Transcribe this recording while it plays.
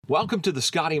Welcome to the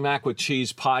Scotty Mac with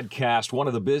Cheese podcast, one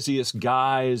of the busiest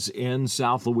guys in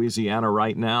South Louisiana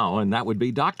right now, and that would be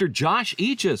Dr. Josh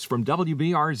Eachus from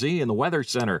WBRZ in the Weather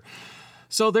Center.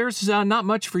 So there's not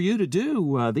much for you to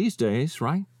do these days,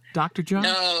 right, Dr. Josh?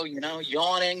 No,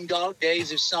 yawning, dog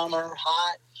days of summer,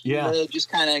 hot. Yeah. Just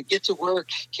kind of get to work,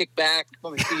 kick back,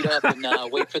 put my feet up,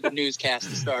 and wait for the newscast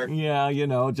to start. Yeah,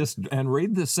 and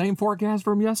read the same forecast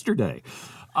from yesterday.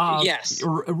 Yes.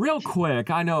 Real quick,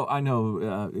 I know.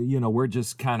 We're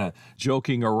just kind of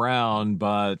joking around,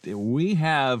 but we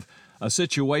have a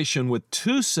situation with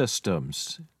two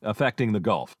systems affecting the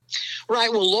Gulf. Right.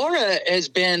 Well, Laura has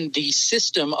been the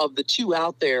system of the two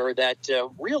out there that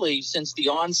really since the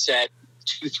onset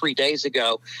 2-3 days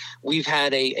ago, we've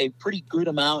had a pretty good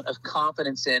amount of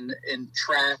confidence in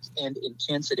track and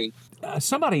intensity.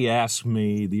 Somebody asked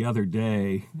me the other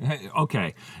day,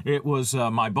 it was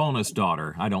my bonus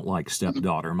daughter. I don't like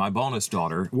stepdaughter. My bonus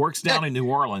daughter works down in New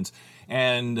Orleans,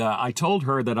 and I told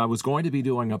her that I was going to be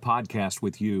doing a podcast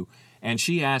with you, and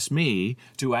she asked me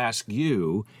to ask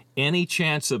you any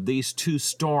chance of these two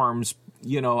storms.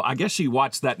 I guess she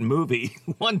watched that movie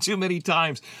one too many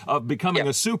times of becoming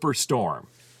a superstorm.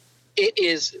 It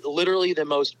is literally the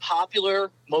most popular,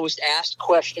 most asked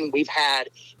question we've had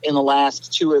in the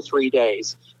last 2 or 3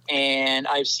 days. And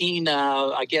I've seen,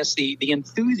 the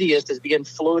enthusiast has begun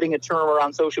floating a term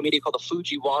around social media called the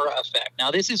Fujiwara effect.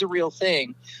 Now, this is a real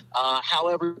thing.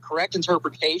 However, the correct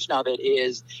interpretation of it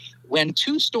is when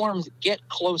two storms get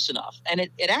close enough, and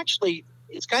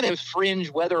it's kind of fringe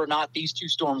whether or not these two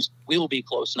storms will be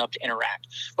close enough to interact.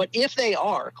 But if they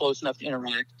are close enough to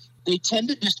interact, they tend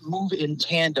to just move in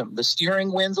tandem. The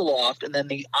steering winds aloft, and then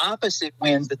the opposite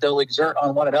winds that they'll exert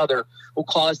on one another will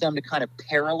cause them to kind of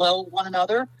parallel one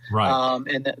another. Right.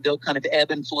 And they'll kind of ebb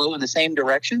and flow in the same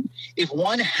direction. If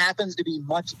one happens to be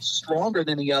much stronger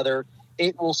than the other,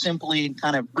 it will simply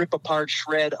kind of rip apart,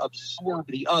 shred, absorb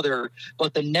the other.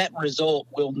 But the net result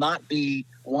will not be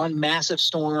one massive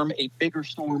storm, a bigger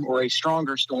storm, or a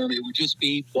stronger storm. It would just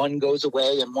be one goes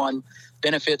away and one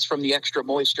benefits from the extra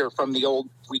moisture from the old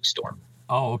weak storm.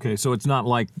 Oh, okay. So it's not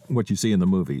like what you see in the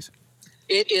movies.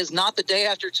 It is not the day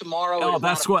after tomorrow. Oh,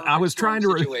 that's what I was trying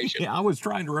to I was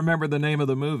trying to remember the name of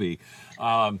the movie.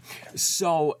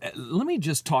 So let me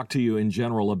just talk to you in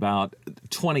general about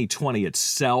 2020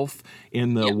 itself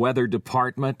in the weather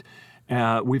department.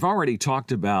 We've already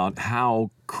talked about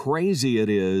how crazy it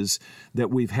is that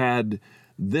we've had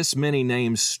this many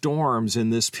named storms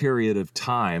in this period of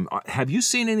time. Have you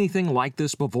seen anything like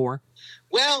this before?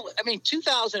 Well,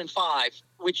 2005,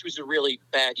 which was a really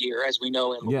bad year, as we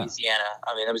know in Louisiana.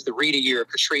 That was the Rita year,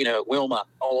 Katrina, Wilma,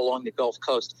 all along the Gulf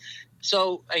Coast.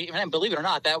 So, believe it or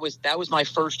not, that was my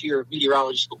first year of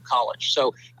meteorology school in college.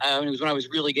 So it was when I was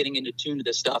really getting into tune to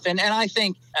this stuff. And I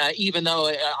think even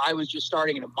though I was just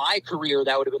starting into my career,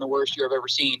 that would have been the worst year I've ever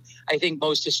seen. I think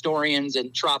most historians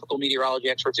and tropical meteorology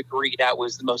experts agree that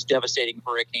was the most devastating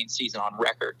hurricane season on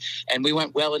record. And we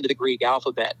went well into the Greek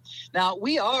alphabet. Now,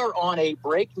 we are on a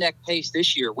breakneck pace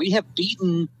this year. We have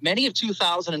beaten many of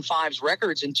 2005's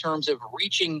records in terms of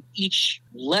reaching each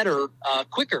letter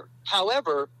quicker.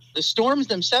 However, the storms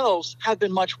themselves have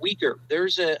been much weaker.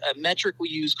 There's a metric we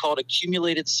use called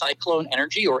accumulated cyclone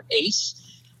energy, or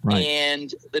ACE. Right.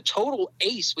 And the total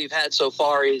ACE we've had so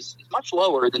far is much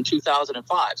lower than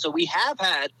 2005. So we have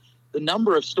had the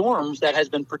number of storms that has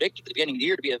been predicted at the beginning of the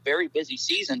year to be a very busy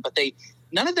season, but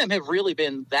none of them have really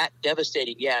been that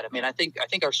devastating yet. I think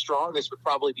our strongest would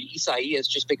probably be Isaias,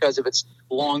 just because of its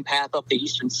long path up the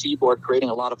eastern seaboard, creating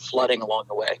a lot of flooding along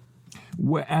the way.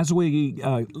 As we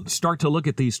start to look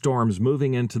at these storms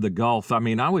moving into the Gulf,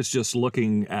 I was just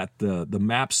looking at the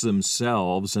maps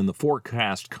themselves and the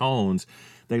forecast cones.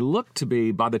 They look to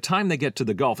be, by the time they get to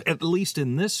the Gulf, at least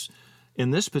in this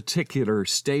particular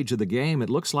stage of the game, it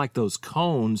looks like those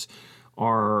cones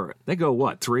they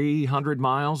go 300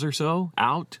 miles or so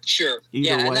out? Sure.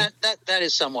 Either way? And that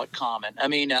is somewhat common.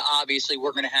 Obviously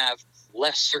we're going to have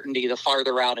less certainty the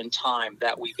farther out in time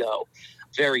that we go.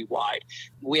 Very wide.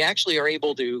 We actually are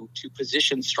able to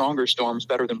position stronger storms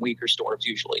better than weaker storms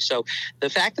usually. So the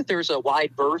fact that there's a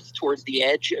wide berth towards the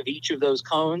edge of each of those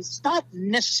cones is not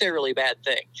necessarily a bad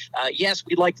thing. Yes,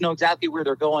 we'd like to know exactly where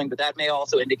they're going, but that may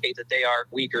also indicate that they are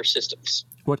weaker systems.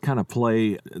 What kind of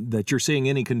play that you're seeing,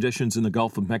 any conditions in the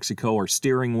Gulf of Mexico or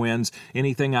steering winds,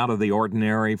 anything out of the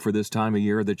ordinary for this time of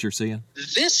year that you're seeing?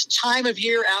 This time of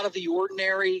year out of the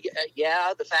ordinary,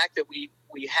 the fact that we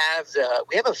have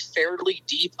a fairly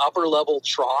deep upper level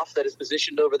trough that is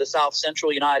positioned over the south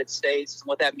central United States. And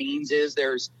what that means is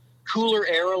there's cooler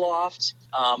air aloft,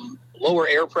 lower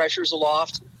air pressures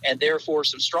aloft. and therefore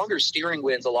some stronger steering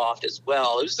winds aloft as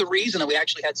well. It was the reason that we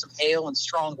actually had some hail and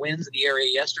strong winds in the area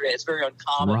yesterday. It's very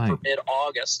uncommon for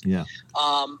mid-August. Yeah.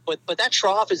 But that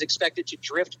trough is expected to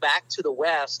drift back to the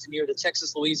west near the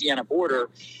Texas-Louisiana border,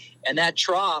 and that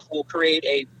trough will create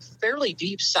a fairly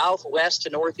deep southwest to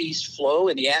northeast flow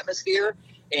in the atmosphere,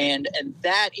 and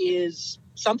that is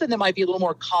something that might be a little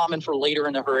more common for later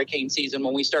in the hurricane season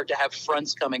when we start to have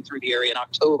fronts coming through the area in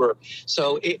October.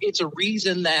 So it's a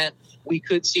reason that we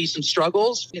could see some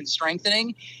struggles in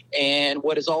strengthening, and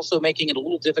what is also making it a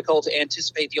little difficult to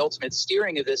anticipate the ultimate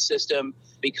steering of this system,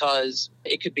 because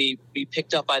it could be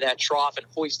picked up by that trough and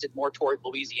hoisted more toward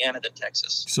Louisiana than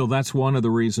Texas. So that's one of the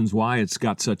reasons why it's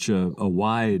got such a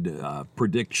wide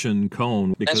prediction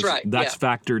cone, because that's right. That's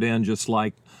factored in just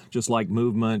like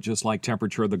movement, just like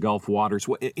temperature of the Gulf waters.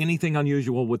 Anything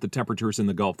unusual with the temperatures in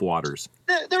the Gulf waters?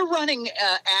 They're running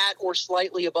at or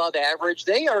slightly above average.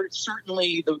 They are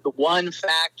certainly the one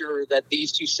factor that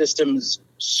these two systems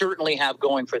certainly have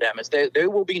going for them, is there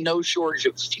will be no shortage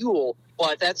of fuel.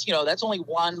 But that's only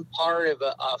one part of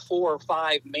a 4 or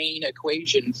 5 main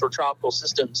equation for tropical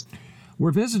systems.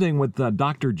 We're visiting with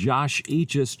Dr. Josh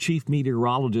Eachus, Chief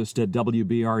Meteorologist at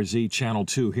WBRZ Channel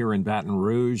 2 here in Baton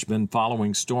Rouge. Been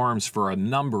following storms for a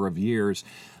number of years.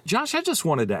 Josh, I just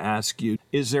wanted to ask you,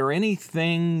 is there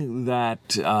anything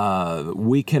that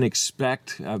we can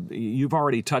expect? You've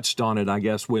already touched on it, I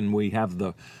guess, when we have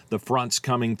the fronts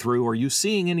coming through. Are you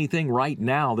seeing anything right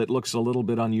now that looks a little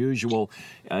bit unusual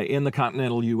in the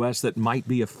continental U.S. that might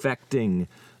be affecting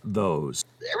those?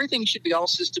 Everything should be all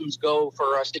systems go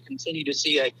for us to continue to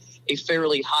see a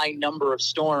fairly high number of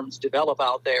storms develop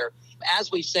out there.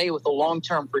 As we say with the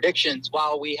long-term predictions,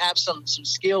 while we have some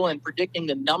skill in predicting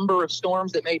the number of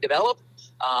storms that may develop,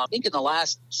 I think in the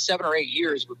last 7 or 8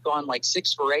 years, we've gone like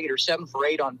 6 for 8 or 7 for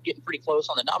 8 on getting pretty close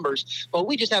on the numbers, but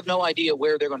we just have no idea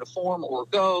where they're going to form or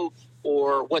go,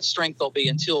 or what strength they'll be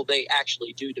until they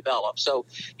actually do develop. So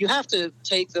you have to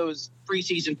take those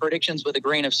preseason predictions with a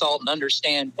grain of salt and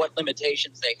understand what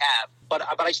limitations they have. But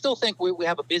I still think we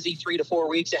have a busy 3 to 4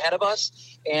 weeks ahead of us,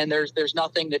 and there's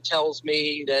nothing that tells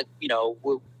me that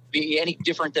we'll be any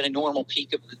different than a normal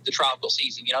peak of the tropical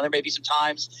season. There may be some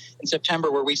times in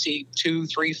September where we see 2,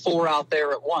 3, 4 out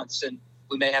there at once, and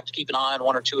we may have to keep an eye on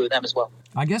 1 or 2 of them as well.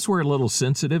 I guess we're a little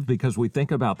sensitive because we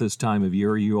think about this time of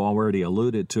year. You already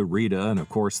alluded to Rita and, of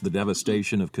course, the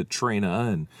devastation of Katrina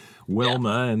and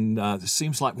Wilma. Yeah. And it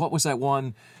seems like, what was that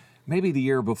one, maybe the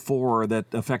year before,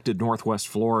 that affected Northwest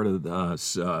Florida,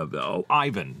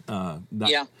 Ivan.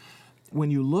 When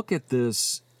you look at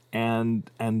this and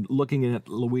looking at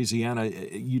Louisiana,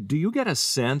 do you get a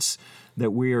sense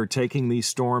that we are taking these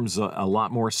storms a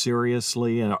lot more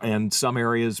seriously, and some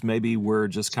areas maybe we're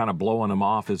just kind of blowing them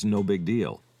off as no big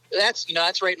deal?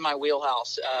 That's right in my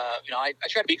wheelhouse. I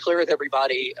try to be clear with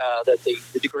everybody that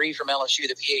the degree from LSU,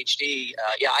 the PhD,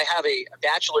 I have a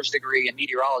bachelor's degree in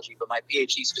meteorology, but my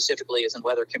PhD specifically is in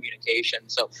weather communication.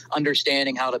 So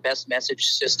understanding how to best message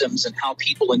systems and how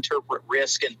people interpret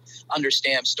risk and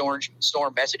understand storm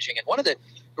messaging. And one of the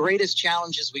greatest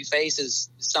challenges we face is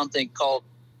something called,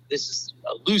 this is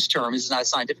a loose term, this is not a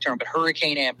scientific term, but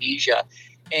hurricane amnesia.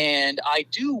 And I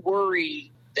do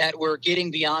worry that we're getting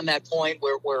beyond that point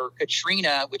where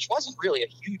Katrina, which wasn't really a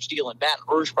huge deal in Baton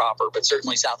Rouge proper, but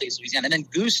certainly southeast Louisiana, and then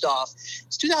Gustav,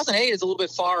 2008 is a little bit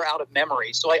far out of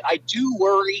memory. So I do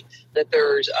worry that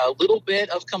there's a little bit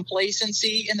of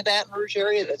complacency in the Baton Rouge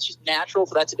area. That's just natural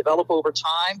for that to develop over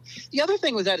time. The other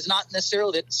thing with that is not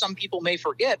necessarily that some people may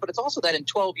forget, but it's also that in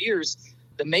 12 years,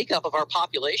 the makeup of our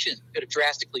population could have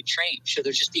drastically changed. So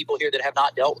there's just people here that have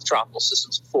not dealt with tropical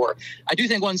systems before. I do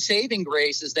think one saving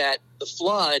grace is that the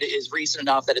flood is recent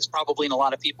enough that it's probably in a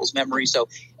lot of people's memory. So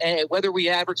whether we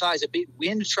advertise a big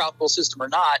wind tropical system or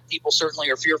not, people certainly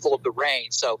are fearful of the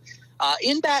rain. So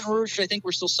in Baton Rouge, I think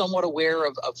we're still somewhat aware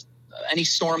of any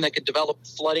storm that could develop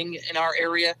flooding in our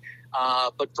area.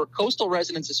 But for coastal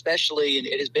residents especially, and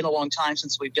it has been a long time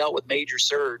since we've dealt with major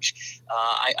surge,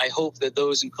 I hope that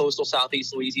those in coastal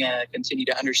southeast Louisiana continue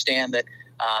to understand that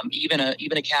even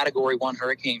a Category 1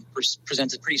 hurricane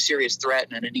presents a pretty serious threat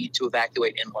and a need to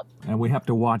evacuate inland. And we have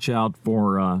to watch out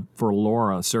for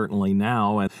Laura, certainly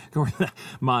now. And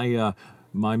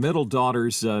my middle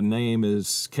daughter's name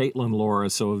is Caitlin Laura,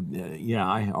 so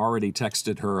I already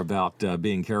texted her about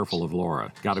being careful of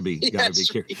Laura. Got to be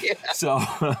careful.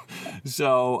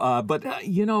 Yeah. But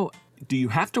do you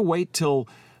have to wait till,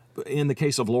 in the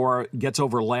case of Laura, gets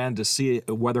over land to see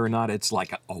whether or not it's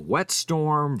like a wet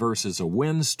storm versus a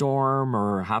windstorm,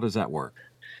 or how does that work?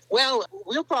 Well,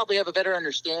 we'll probably have a better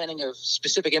understanding of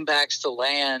specific impacts to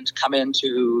land come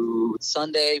into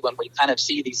Sunday when we kind of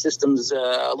see these systems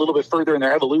a little bit further in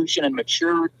their evolution and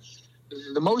matured.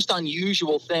 The most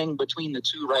unusual thing between the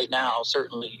two right now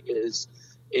certainly is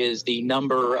the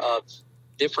number of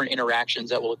different interactions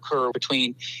that will occur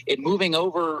between it moving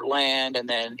over land and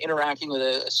then interacting with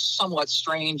a somewhat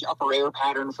strange upper air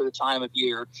pattern for the time of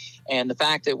year, and the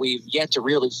fact that we've yet to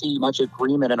really see much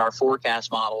agreement in our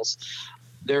forecast models.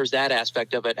 There's that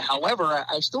aspect of it. However,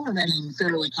 I still remain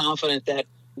fairly confident that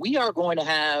we are going to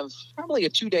have probably a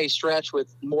 2-day stretch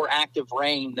with more active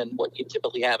rain than what you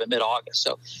typically have in mid-August.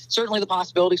 So certainly the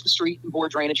possibilities for street and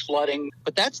board drainage flooding,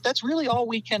 but that's really all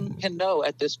we can know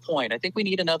at this point. I think we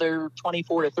need another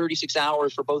 24 to 36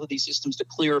 hours for both of these systems to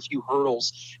clear a few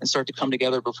hurdles and start to come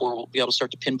together before we'll be able to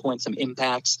start to pinpoint some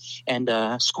impacts and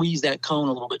squeeze that cone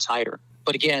a little bit tighter.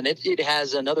 But again, it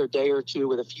has another day or two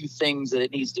with a few things that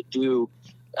it needs to do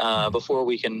before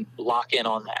we can lock in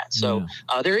on that. So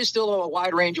there is still a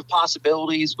wide range of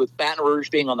possibilities, with Baton Rouge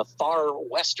being on the far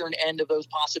western end of those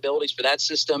possibilities for that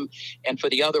system. And for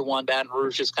the other one, Baton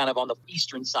Rouge is kind of on the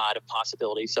eastern side of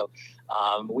possibilities. So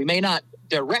we may not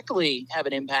directly have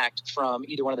an impact from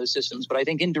either one of those systems, but I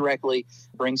think indirectly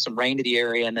bring some rain to the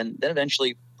area, and then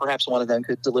eventually perhaps one of them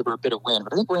could deliver a bit of wind.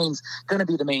 But I think rain's going to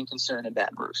be the main concern in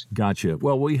Baton Rouge. Gotcha.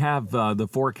 Well, we have the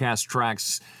forecast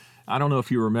tracks. I don't know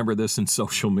if you remember this in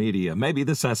social media. Maybe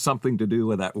this has something to do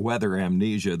with that weather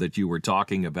amnesia that you were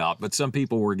talking about. But some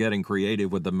people were getting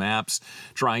creative with the maps,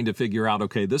 trying to figure out,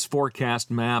 okay, this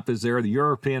forecast map, is there the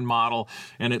European model?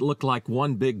 And it looked like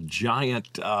one big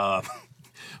giant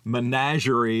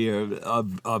menagerie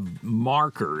of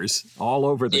markers all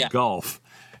over the Gulf.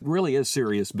 It really is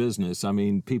serious business. I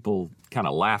mean, people kind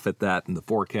of laugh at that in the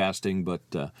forecasting,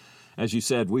 but as you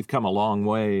said, we've come a long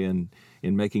way in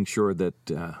making sure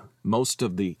that most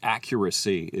of the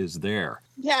accuracy is there.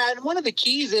 Yeah, and one of the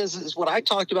keys is what I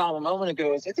talked about a moment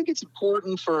ago, is I think it's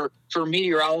important for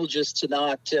meteorologists to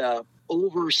not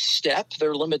overstep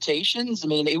their limitations. I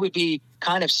mean, it would be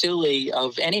kind of silly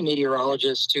of any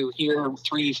meteorologist to hear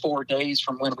 3-4 days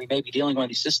from when we may be dealing with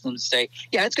these systems say,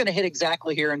 yeah, it's going to hit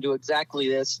exactly here and do exactly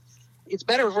this. It's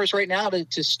better for us right now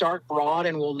to start broad,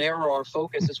 and we'll narrow our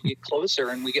focus as we get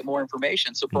closer and we get more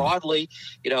information. So broadly,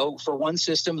 for one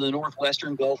system, the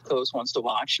northwestern Gulf Coast wants to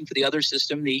watch, and for the other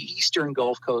system, the eastern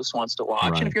Gulf Coast wants to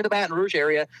watch. Right. And if you're the Baton Rouge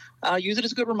area, use it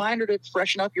as a good reminder to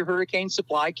freshen up your hurricane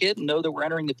supply kit and know that we're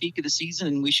entering the peak of the season,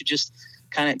 and we should just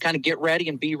kind of get ready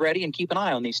and be ready and keep an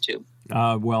eye on these two.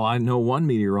 Well, I know one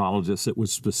meteorologist that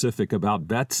was specific about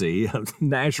Betsy,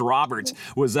 Nash Roberts.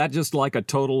 Was that just like a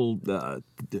total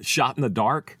shot in the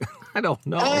dark? I don't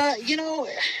know.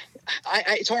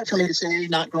 It's hard for me to say,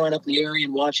 not growing up in the area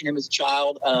and watching him as a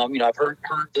child. I've heard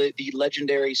the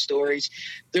legendary stories.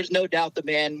 There's no doubt the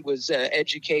man was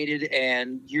educated,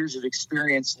 and years of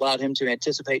experience allowed him to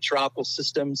anticipate tropical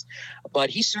systems. But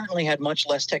he certainly had much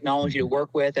less technology to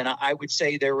work with, and I would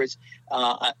say there was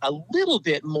a little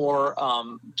bit more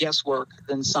guesswork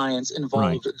than science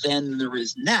involved than there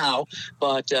is now.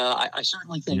 But I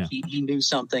certainly think he knew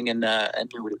something and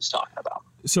knew what he was talking about.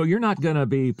 So you're not going to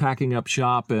be packing up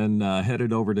shop and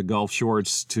headed over to Gulf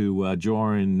Shores to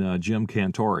join Jim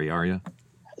Cantori, are you?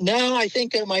 No, I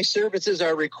think my services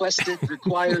are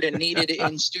required, and needed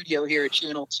in studio here at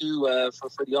Channel 2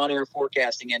 for the on-air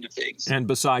forecasting end of things. And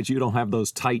besides, you don't have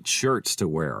those tight shirts to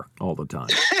wear all the time.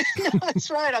 No, that's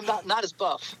right. I'm not as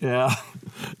buff. Yeah,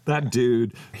 that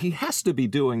dude. He has to be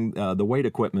doing the weight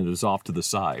equipment is off to the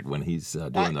side when he's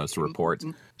doing those reports.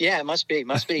 Yeah, it must be.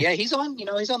 Yeah, he's on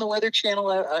the Weather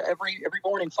Channel every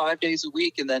morning, 5 days a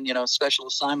week, and then special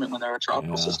assignment when there are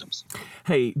tropical systems.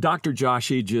 Hey, Dr. Josh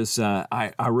Eachus,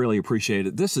 I really appreciate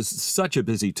it. This is such a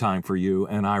busy time for you,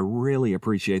 and I really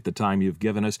appreciate the time you've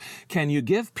given us. Can you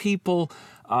give people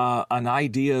an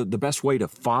idea, the best way to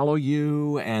follow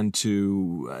you and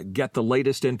to get the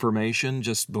latest information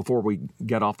just before we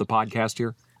get off the podcast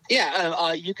here?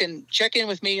 Yeah, you can check in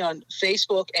with me on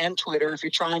Facebook and Twitter. If you're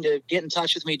trying to get in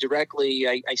touch with me directly,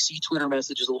 I see Twitter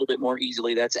messages a little bit more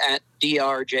easily. That's at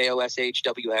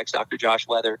DRJOSHWX, Dr. Josh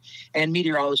Weather, and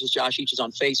Meteorologist Josh Eachus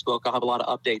on Facebook. I'll have a lot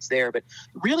of updates there. But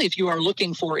really, if you are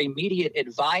looking for immediate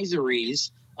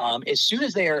advisories, as soon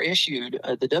as they are issued,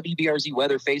 the WBRZ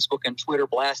Weather Facebook and Twitter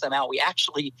blast them out. We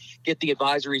actually get the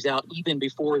advisories out even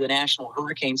before the National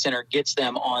Hurricane Center gets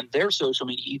them on their social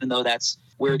media, even though that's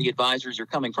where the advisories are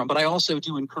coming from. But I also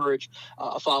do encourage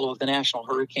a follow of the National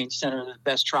Hurricane Center, the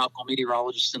best tropical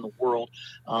meteorologists in the world,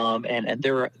 and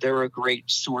they're a great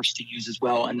source to use as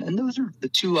well. And those are the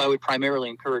two I would primarily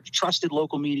encourage: trusted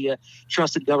local media,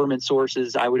 trusted government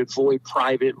sources. I would avoid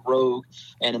private, rogue,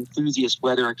 and enthusiast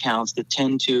weather accounts that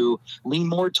tend to lean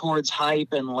more towards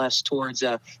hype and less towards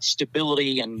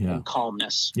stability and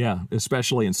calmness. Yeah,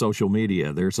 especially in social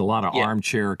media. There's a lot of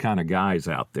armchair kind of guys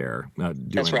out there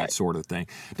doing that sort of thing.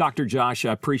 Dr. Josh,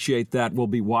 I appreciate that. We'll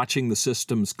be watching the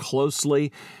systems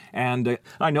closely. And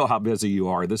I know how busy you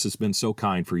are. This has been so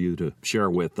kind for you to share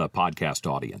with the podcast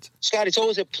audience. Scott, it's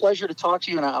always a pleasure to talk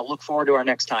to you, and I look forward to our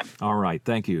next time. All right.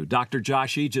 Thank you. Dr.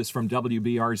 Josh Eachus from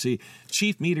WBRZ,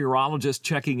 Chief Meteorologist,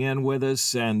 checking in with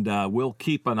us, and we'll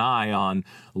keep an eye on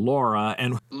Laura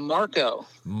and Marco.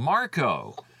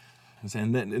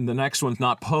 And then the next one's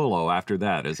not Polo after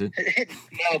that, is it?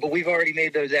 No, but we've already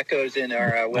made those echoes in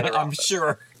our weather I'm office.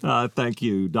 sure. Thank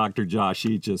you, Dr. Josh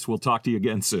Eachus. We'll talk to you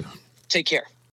again soon. Take care.